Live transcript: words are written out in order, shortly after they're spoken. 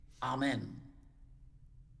Amen.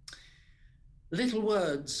 Little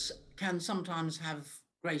words can sometimes have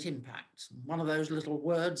great impact. One of those little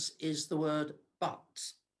words is the word but.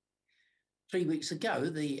 3 weeks ago,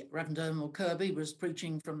 the Reverend Dermot Kirby was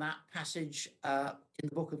preaching from that passage in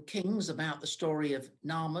the book of Kings about the story of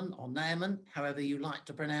Naaman, or Naaman, however you like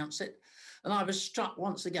to pronounce it. And I was struck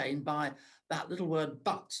once again by that little word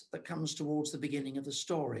but that comes towards the beginning of the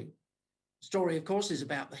story. The story, of course, is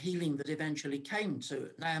about the healing that eventually came to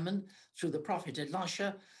Naaman through the prophet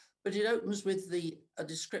Elisha, but it opens with a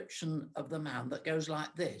description of the man that goes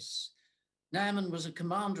like this. Naaman was a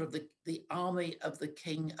commander of the army of the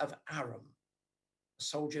king of Aram, a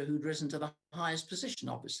soldier who'd risen to the highest position,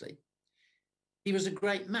 obviously. He was a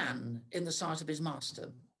great man in the sight of his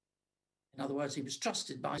master. In other words, he was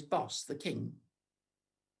trusted by his boss, the king.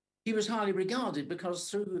 He was highly regarded because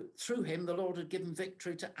through him, the Lord had given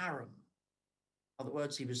victory to Aram. In other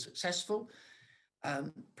words, he was successful,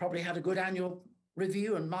 probably had a good annual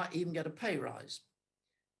review and might even get a pay rise.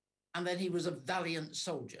 And then he was a valiant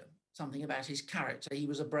soldier, something about his character. He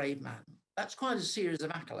was a brave man. That's quite a series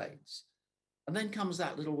of accolades. And then comes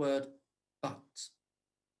that little word, but.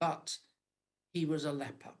 But he was a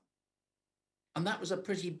leper. And that was a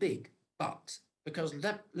pretty big but, because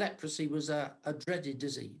leprosy was a dreaded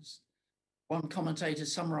disease. One commentator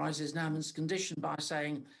summarizes Naaman's condition by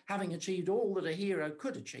saying, having achieved all that a hero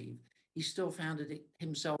could achieve, he still found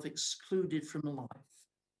himself excluded from life,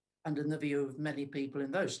 and in the view of many people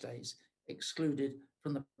in those days, excluded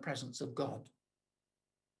from the presence of God.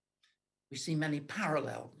 We see many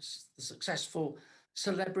parallels. The successful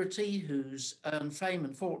celebrity who's earned fame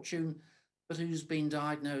and fortune, but who's been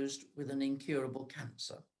diagnosed with an incurable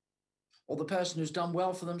cancer. Or the person who's done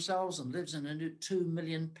well for themselves and lives in a new £2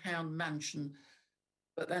 million mansion,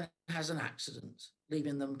 but then has an accident,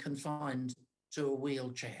 leaving them confined to a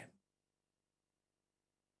wheelchair.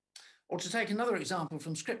 Or to take another example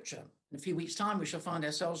from Scripture, in a few weeks' time, we shall find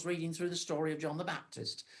ourselves reading through the story of John the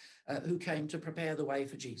Baptist, who came to prepare the way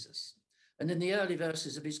for Jesus. And in the early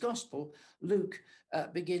verses of his gospel, Luke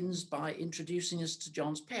begins by introducing us to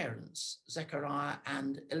John's parents, Zechariah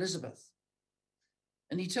and Elizabeth.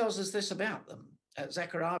 And he tells us this about them.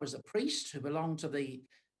 Zechariah was a priest who belonged to the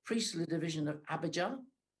priestly division of Abijah.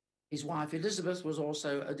 His wife Elizabeth was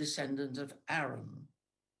also a descendant of Aaron.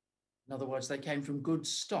 In other words, they came from good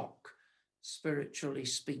stock, spiritually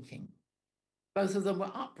speaking. Both of them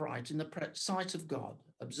were upright in the sight of God,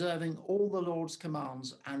 observing all the Lord's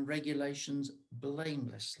commands and regulations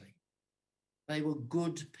blamelessly. They were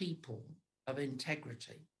good people of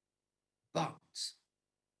integrity.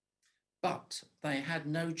 But they had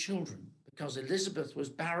no children because Elizabeth was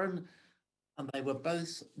barren and they were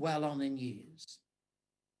both well on in years.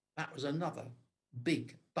 That was another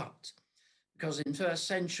big but, because in first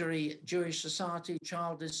century Jewish society,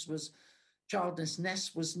 childlessness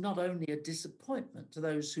was not only a disappointment to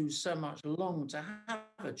those who so much longed to have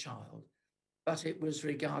a child, but it was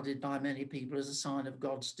regarded by many people as a sign of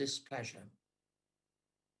God's displeasure.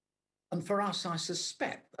 And for us, I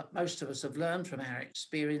suspect that most of us have learned from our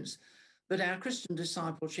experience that our Christian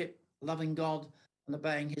discipleship, loving God and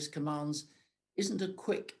obeying his commands, isn't a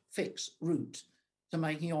quick fix route to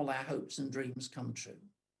making all our hopes and dreams come true.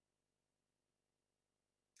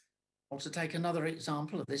 Or to take another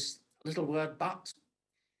example of this little word but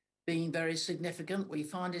being very significant, we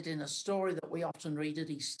find it in a story that we often read at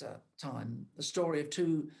Easter time, the story of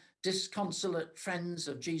two disconsolate friends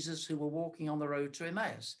of Jesus who were walking on the road to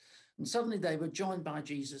Emmaus. And suddenly they were joined by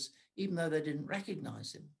Jesus, even though they didn't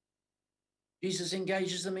recognize him. Jesus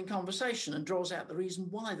engages them in conversation and draws out the reason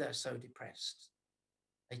why they're so depressed.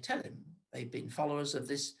 They tell him they've been followers of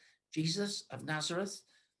this Jesus of Nazareth,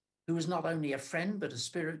 who was not only a friend, but a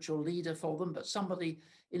spiritual leader for them, but somebody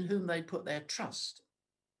in whom they put their trust.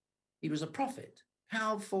 He was a prophet,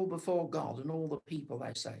 powerful before God and all the people,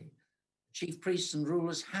 they say. The chief priests and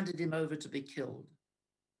rulers handed him over to be killed.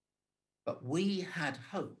 But we had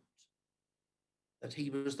hoped that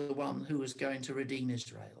he was the one who was going to redeem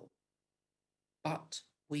Israel. But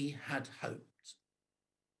we had hoped.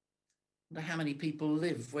 I wonder how many people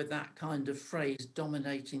live with that kind of phrase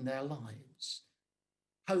dominating their lives.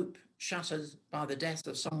 Hope shattered by the death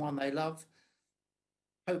of someone they love.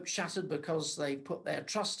 Hope shattered because they put their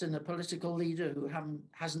trust in a political leader who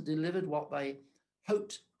hasn't delivered what they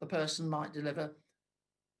hoped the person might deliver.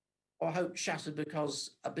 Or hope shattered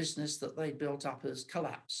because a business that they built up has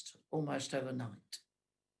collapsed almost overnight.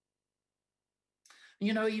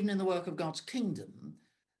 You know, even in the work of God's kingdom,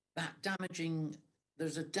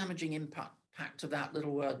 there's a damaging impact of that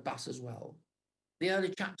little word but as well. The early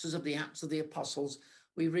chapters of the Acts of the Apostles,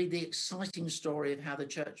 we read the exciting story of how the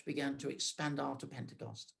church began to expand after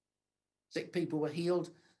Pentecost. Sick people were healed,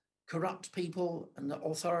 corrupt people and the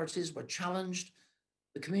authorities were challenged.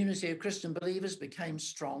 The community of Christian believers became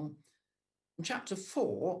strong. And chapter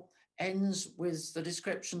 4 ends with the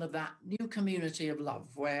description of that new community of love,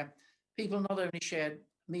 where people not only shared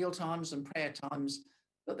meal times and prayer times,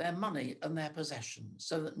 but their money and their possessions,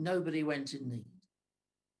 so that nobody went in need.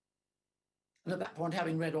 And at that point,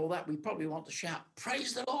 having read all that, we probably want to shout,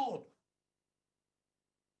 "Praise the Lord!"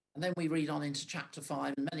 And then we read on into chapter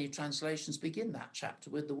 5, and many translations begin that chapter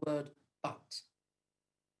with the word but.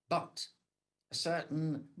 But a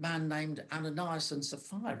certain man named Ananias and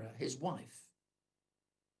Sapphira, his wife.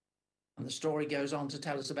 And the story goes on to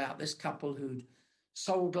tell us about this couple who'd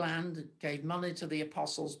sold land, gave money to the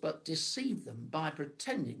apostles, but deceived them by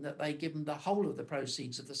pretending that they'd given the whole of the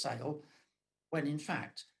proceeds of the sale, when in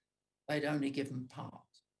fact, they'd only given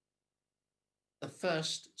part. The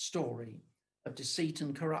first story of deceit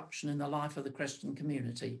and corruption in the life of the Christian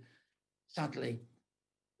community. Sadly,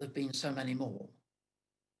 there have been so many more.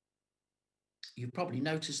 You've probably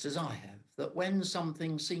noticed, as I have, that when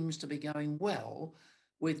something seems to be going well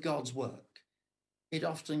with God's work, it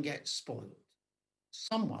often gets spoiled.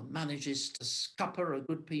 Someone manages to scupper a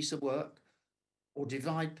good piece of work, or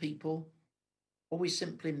divide people, or we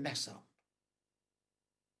simply mess up.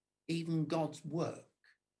 Even God's work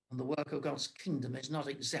and the work of God's kingdom is not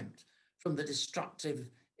exempt from the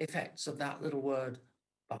destructive effects of that little word,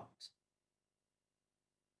 but.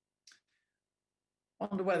 I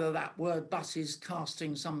wonder whether that word but is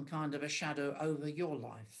casting some kind of a shadow over your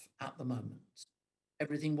life at the moment.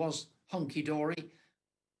 Everything was honky-dory,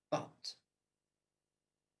 but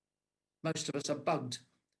most of us are bugged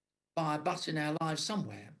by a but in our lives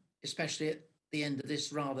somewhere, especially at the end of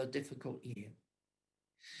this rather difficult year.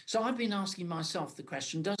 So I've been asking myself the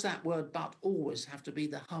question, does that word but always have to be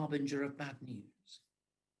the harbinger of bad news?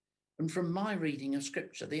 And from my reading of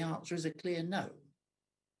Scripture, the answer is a clear no.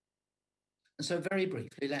 And so very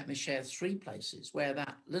briefly, let me share 3 places where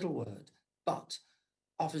that little word, but,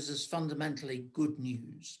 offers us fundamentally good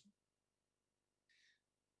news.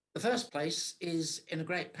 The first place is in a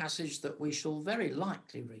great passage that we shall very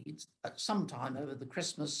likely read at some time over the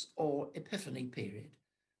Christmas or Epiphany period.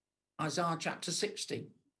 Isaiah chapter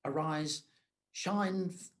 60, "Arise,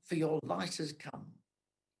 shine, for your light has come."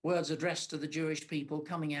 Words addressed to the Jewish people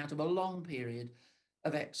coming out of a long period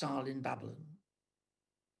of exile in Babylon.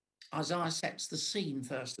 Isaiah sets the scene,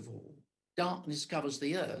 first of all. Darkness covers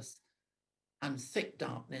the earth, and thick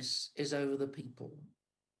darkness is over the people.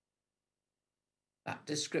 That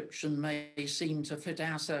description may seem to fit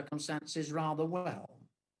our circumstances rather well,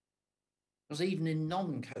 because even in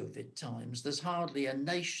non-COVID times, there's hardly a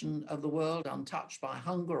nation of the world untouched by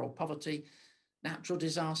hunger or poverty, natural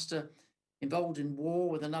disaster, involved in war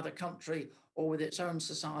with another country, or with its own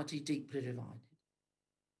society deeply divided.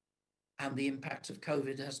 And the impact of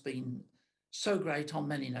COVID has been so great on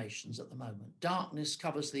many nations at the moment. Darkness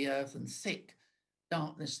covers the earth and thick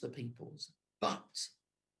darkness the peoples. But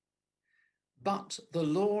the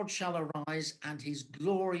Lord shall arise and his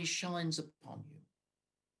glory shines upon you.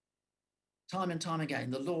 Time and time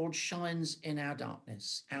again, the Lord shines in our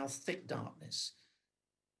darkness, our thick darkness,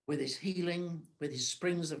 with his healing, with his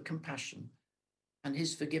springs of compassion and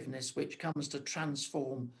his forgiveness, which comes to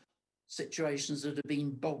transform situations that have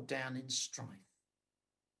been bogged down in strife.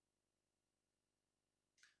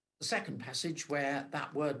 The second passage where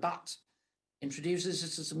that word but introduces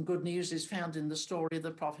us to some good news is found in the story of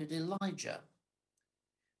the prophet Elijah.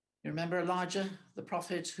 You remember Elijah, the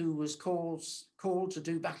prophet who was called to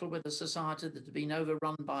do battle with a society that had been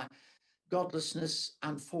overrun by godlessness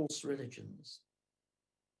and false religions.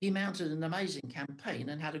 He mounted an amazing campaign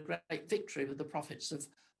and had a great victory with the prophets of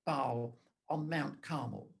Baal on Mount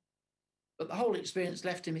Carmel. But the whole experience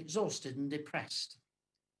left him exhausted and depressed.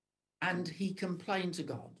 And he complained to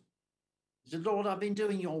God. He said, "Lord, I've been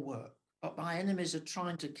doing your work, but my enemies are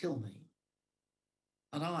trying to kill me.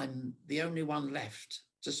 And I'm the only one left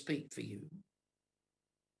to speak for you."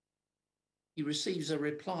 He receives a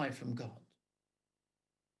reply from God.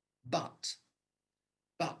 But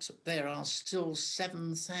there are still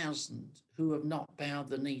 7,000 who have not bowed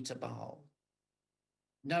the knee to Baal.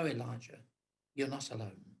 No, Elijah, you're not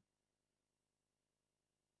alone.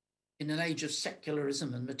 In an age of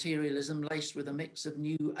secularism and materialism laced with a mix of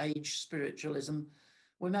new age spiritualism,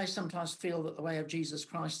 we may sometimes feel that the way of Jesus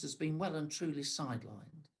Christ has been well and truly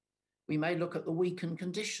sidelined. We may look at the weakened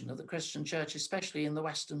condition of the Christian church, especially in the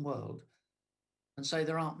Western world, and say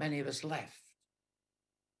there aren't many of us left.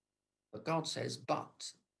 But God says,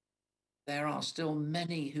 but there are still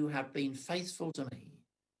many who have been faithful to me.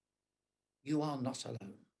 You are not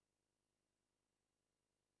alone.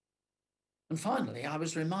 And finally, I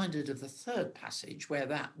was reminded of the third passage where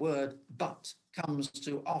that word but comes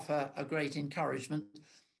to offer a great encouragement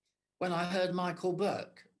when I heard Michael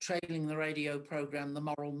Burke trailing the radio programme The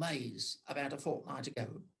Moral Maze about a fortnight ago.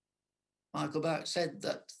 Michael Burke said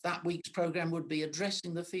that that week's programme would be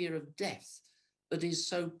addressing the fear of death that is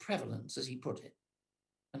so prevalent, as he put it,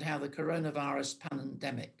 and how the coronavirus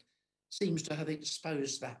pandemic seems to have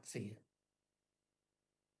exposed that fear.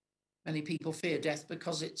 Many people fear death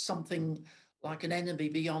because it's something like an enemy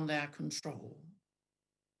beyond our control.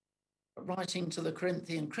 But writing to the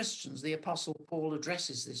Corinthian Christians, the Apostle Paul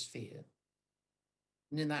addresses this fear.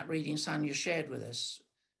 And in that reading Sonia shared with us,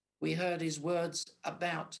 we heard his words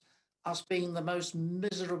about us being the most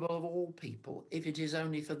miserable of all people if it is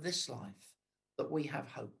only for this life that we have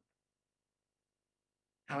hope.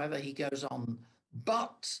 However, he goes on,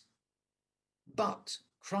 but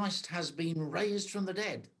Christ has been raised from the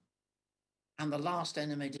dead, and the last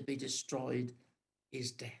enemy to be destroyed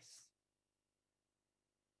is death.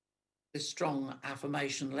 This strong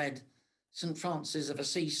affirmation led St. Francis of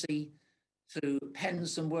Assisi to pen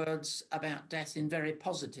some words about death in very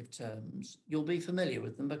positive terms. You'll be familiar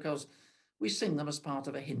with them because we sing them as part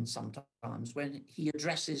of a hymn sometimes, when he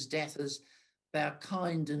addresses death as thou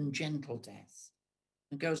kind and gentle death,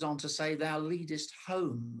 and goes on to say, thou leadest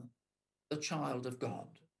home the child of God,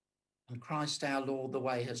 and Christ our Lord the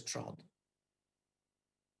way has trod.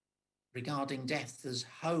 Regarding death as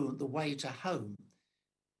home, the way to home,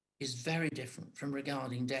 is very different from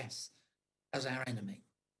regarding death as our enemy.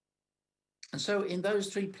 And so in those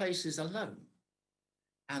three places alone,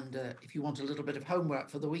 and if you want a little bit of homework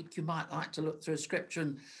for the week, you might like to look through Scripture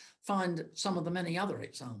and find some of the many other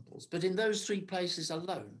examples. But in those three places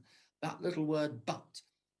alone, that little word but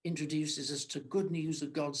introduces us to good news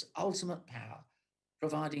of God's ultimate power,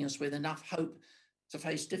 providing us with enough hope to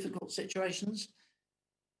face difficult situations,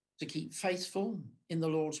 to keep faithful in the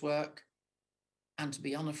Lord's work, and to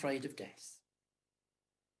be unafraid of death.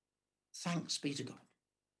 Thanks be to God.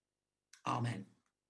 Amen.